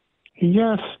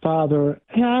 Yes, Father.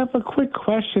 Hey, I have a quick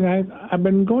question. I've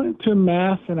been going to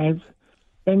Mass, and I've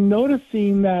been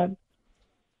noticing that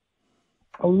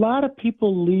a lot of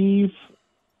people leave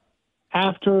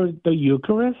after the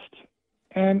Eucharist,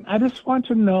 and I just want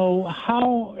to know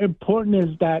how important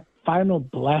is that final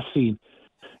blessing?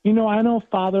 I know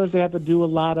fathers, they have to do a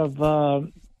lot of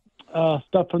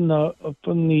stuff from the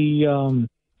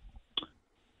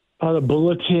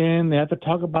bulletin. They have to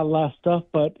talk about a lot of stuff,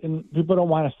 and people don't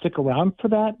want to stick around for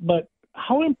that. But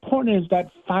how important is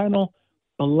that final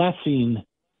blessing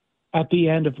at the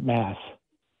end of Mass?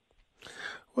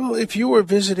 Well, if you were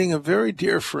visiting a very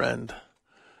dear friend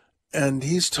and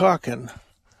he's talking,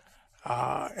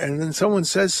 and then someone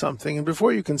says something, and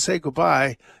before you can say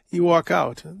goodbye, you walk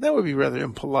out, that would be rather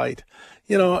impolite.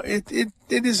 It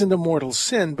isn't a mortal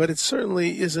sin, but it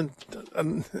certainly isn't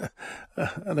an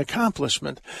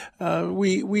accomplishment.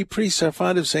 We priests are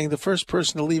fond of saying the first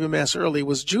person to leave a Mass early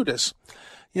was Judas.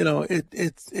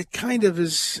 It kind of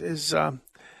is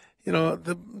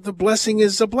the blessing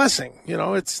is a blessing.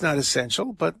 It's not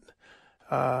essential, but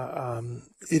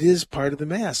it is part of the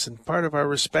Mass and part of our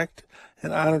respect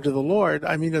and honor to the Lord.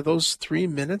 I mean, are those 3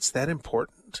 minutes that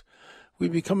important? We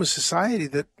become a society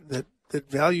that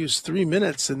values 3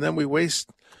 minutes, and then we waste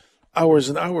hours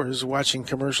and hours watching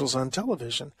commercials on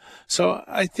television. So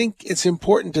I think it's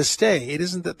important to stay. It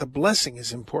isn't that the blessing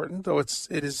is important, though it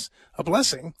is a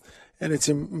blessing, and it's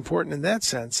important in that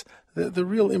sense. The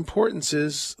real importance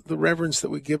is the reverence that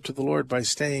we give to the Lord by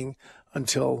staying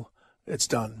until it's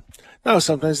done. Now,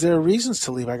 sometimes there are reasons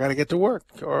to leave. I got to get to work,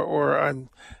 or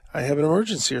I have an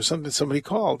emergency or something. Somebody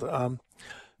called.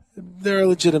 There are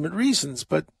legitimate reasons,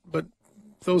 but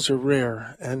those are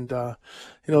rare. And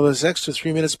those extra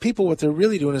 3 minutes, people, what they're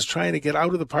really doing is trying to get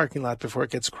out of the parking lot before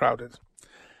it gets crowded.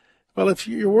 Well, if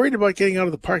you're worried about getting out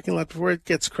of the parking lot before it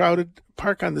gets crowded,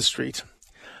 park on the street.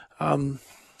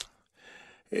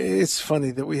 It's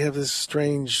funny that we have this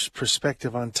strange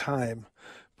perspective on time.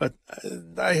 But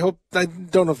I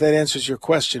don't know if that answers your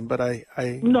question, but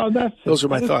those are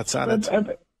my thoughts on it.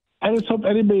 I just hope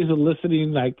anybody's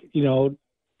listening,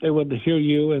 they would hear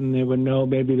you and they would know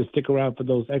maybe to stick around for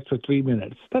those extra 3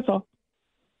 minutes. That's all.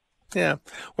 Yeah.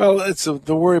 Well, it's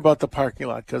the worry about the parking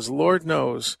lot, because Lord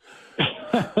knows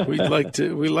we like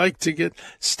to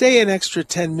stay an extra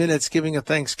 10 minutes giving a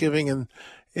thanksgiving and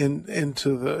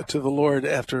into the Lord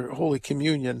after Holy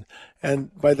Communion,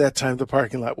 and by that time the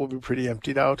parking lot will be pretty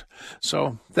emptied out.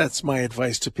 So that's my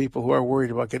advice to people who are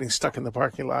worried about getting stuck in the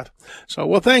parking lot. So,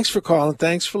 well, thanks for calling.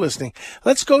 Thanks for listening.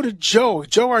 Let's go to Joe.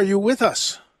 Joe, are you with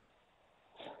us?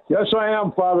 Yes, I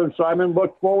am, Father Simon.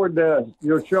 Look forward to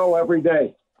your show every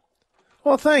day.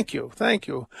 Well, thank you. Thank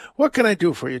you. What can I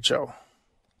do for you, Joe?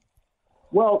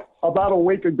 Well, about a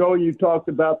week ago, you talked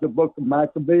about the book of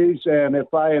Maccabees, and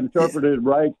if I interpreted it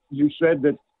right, you said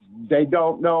that they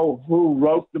don't know who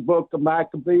wrote the book of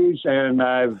Maccabees, and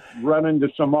I've run into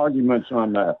some arguments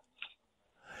on that.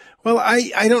 Well,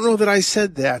 I don't know that I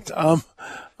said that.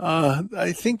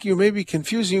 I think you may be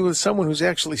confusing me with someone who's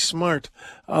actually smart.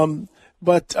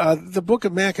 But the book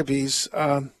of Maccabees,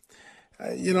 I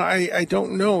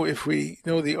don't know if we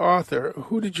know the author.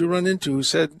 Who did you run into who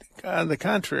said on the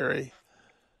contrary?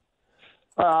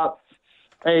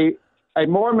 A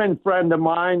Mormon friend of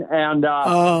mine, and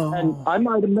I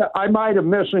might have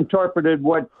misinterpreted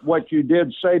what you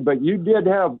did say, but you did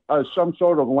have some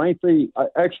sort of lengthy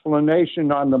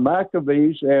explanation on the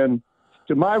Maccabees, and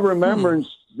to my remembrance,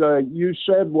 you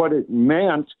said what it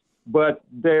meant, but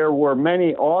there were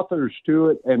many authors to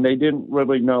it, and they didn't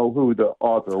really know who the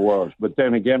author was. But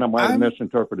then again, I might have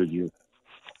misinterpreted you.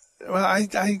 Well,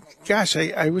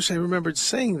 I wish I remembered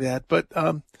saying that, but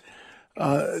I'm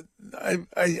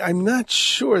not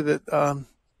sure that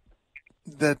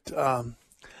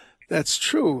that's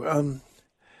true.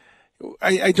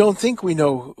 I don't think we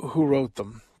know who wrote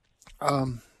them.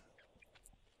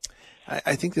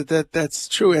 I think that's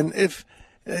true, and if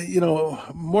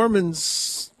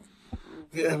Mormons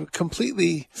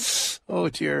completely,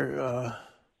 what's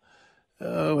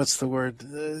the word?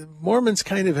 Mormons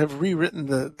kind of have rewritten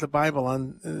the Bible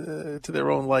on to their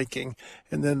own liking,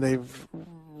 and then they've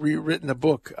rewritten a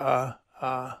book that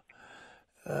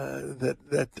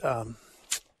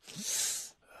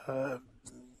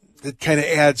kind of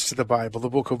adds to the Bible, the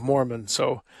Book of Mormon.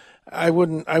 So I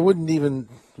wouldn't even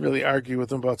really argue with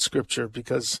them about Scripture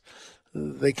because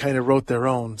they kind of wrote their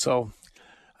own. So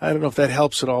I don't know if that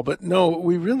helps at all, but no,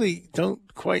 we really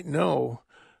don't quite know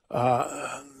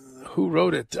who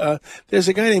wrote it. There's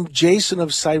a guy named Jason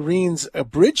of Cyrene's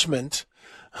abridgment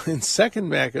in Second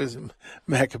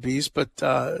Maccabees, but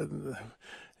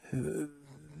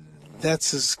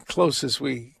that's as close as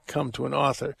we come to an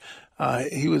author.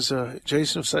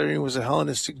 Jason of Cyrene was a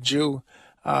Hellenistic Jew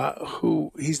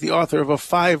he's the author of a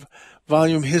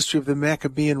 5-volume history of the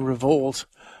Maccabean revolt.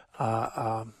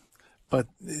 But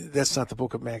that's not the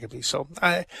book of Maccabees. So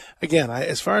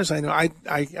as far as I know,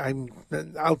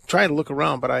 I'll try to look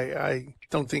around, but I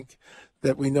don't think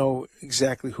that we know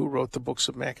exactly who wrote the books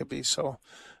of Maccabees. So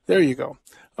there you go.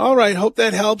 All right. Hope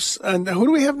that helps. And who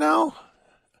do we have now?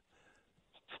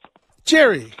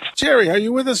 Jerry, are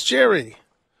you with us, Jerry?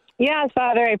 Yes,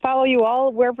 Father. I follow you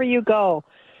all wherever you go.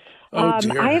 Oh,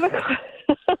 dear. I have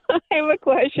a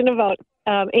question about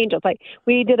angels. Like,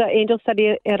 we did an angel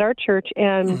study at our church,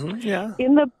 and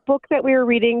in the book that we were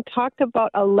reading, talked about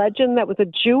a legend that was a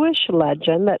Jewish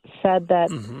legend that said that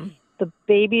the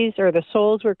babies or the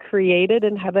souls were created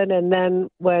in heaven, and then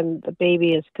when the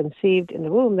baby is conceived in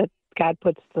the womb, that God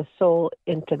puts the soul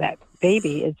into that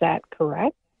baby. Is that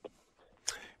correct?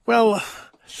 Well,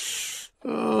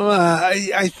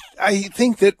 I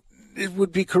think that it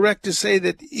would be correct to say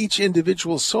that each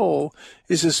individual soul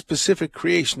is a specific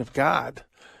creation of God.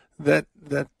 That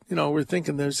we're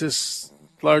thinking there's this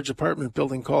large apartment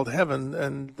building called heaven,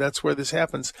 and that's where this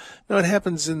happens. No, it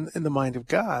happens in the mind of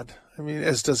God. I mean,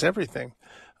 as does everything.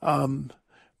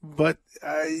 But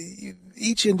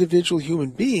each individual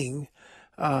human being,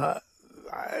 I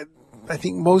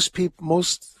think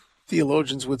most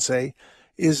theologians would say,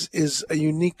 is a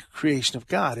unique creation of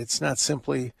God. It's not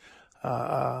simply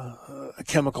a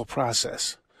chemical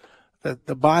process. That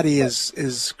the body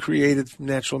is created from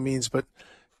natural means, but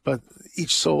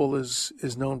each soul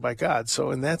is known by God.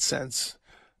 So in that sense,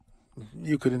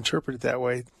 you could interpret it that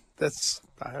way. That's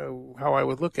how I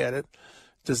would look at it.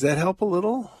 Does that help a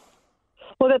little?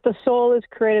 Well, that the soul is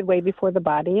created way before the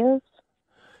body is?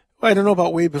 Well, I don't know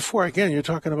about way before. Again, you're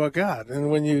talking about God. And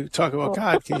when you talk about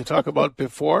God, can you talk about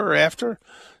before or after?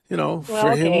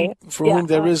 For whom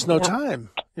there is no time,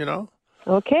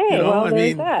 Okay,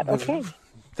 there's that. Okay.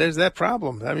 There's that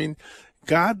problem. I mean,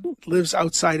 God lives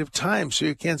outside of time, so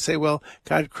you can't say, well,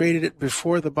 God created it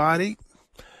before the body.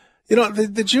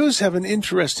 The Jews have an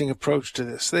interesting approach to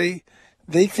this. They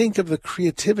think of the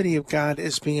creativity of God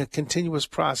as being a continuous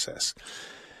process,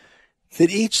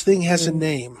 that each thing has a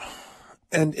name,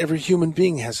 and every human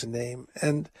being has a name.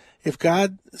 And if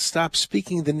God stopped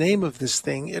speaking the name of this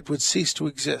thing, it would cease to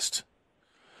exist.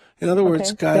 In other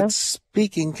words, God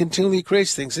speaking continually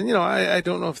creates things. And, I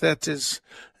don't know if that is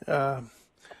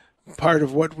part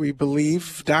of what we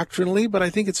believe doctrinally, but I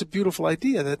think it's a beautiful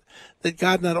idea that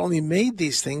God not only made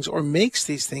these things or makes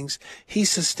these things, he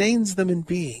sustains them in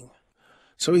being.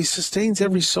 So he sustains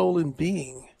every soul in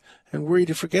being. and were he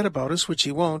to forget about us, which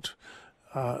he won't,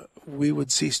 we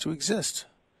would cease to exist.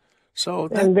 So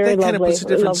that kind of puts a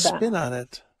different spin on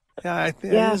it. Yeah, I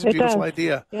think it is a beautiful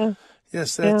idea. Yeah.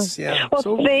 Yes, that's, yeah. Well,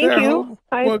 so thank you.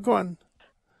 Well, go on.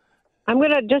 I'm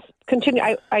going to just continue.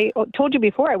 I told you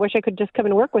before, I wish I could just come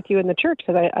and work with you in the church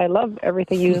because I love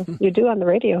everything you do on the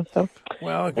radio. So,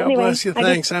 well, God bless you.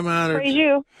 Thanks. I'm honored. Praise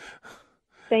you.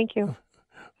 Thank you.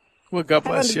 Well, God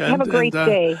bless you. Have a great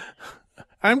day.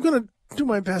 I'm going to do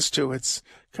my best to. It's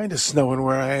kind of snowing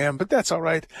where I am, but that's all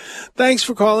right. Thanks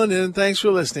for calling in. Thanks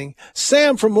for listening.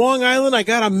 Sam from Long Island, I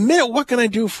got a minute. What can I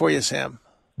do for you, Sam?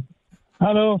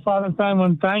 Hello, Father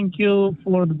Simon. Thank you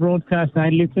for the broadcast. I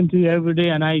listen to you every day,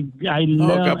 and I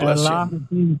learn a lot of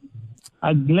things.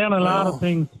 I learn a lot of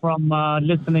things from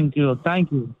listening to you.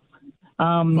 Thank you.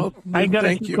 I got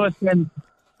a question.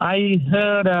 I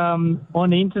heard on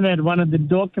the internet one of the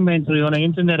documentary on the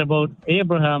internet about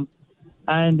Abraham,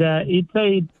 and it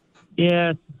said,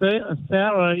 yes,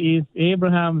 Sarah is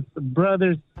Abraham's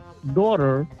brother's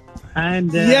daughter,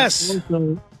 and yes.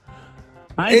 Also,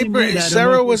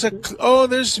 Sarah was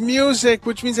there's music,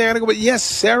 which means I gotta go. But yes,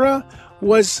 Sarah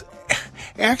was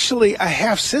actually a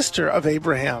half sister of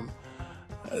Abraham.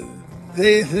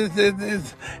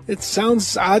 It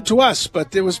sounds odd to us,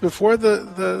 but it was before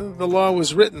the law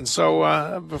was written.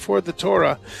 So before the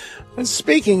Torah. And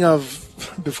speaking of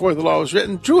before the law was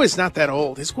written, Drew is not that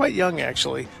old. He's quite young,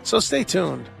 actually. So stay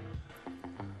tuned.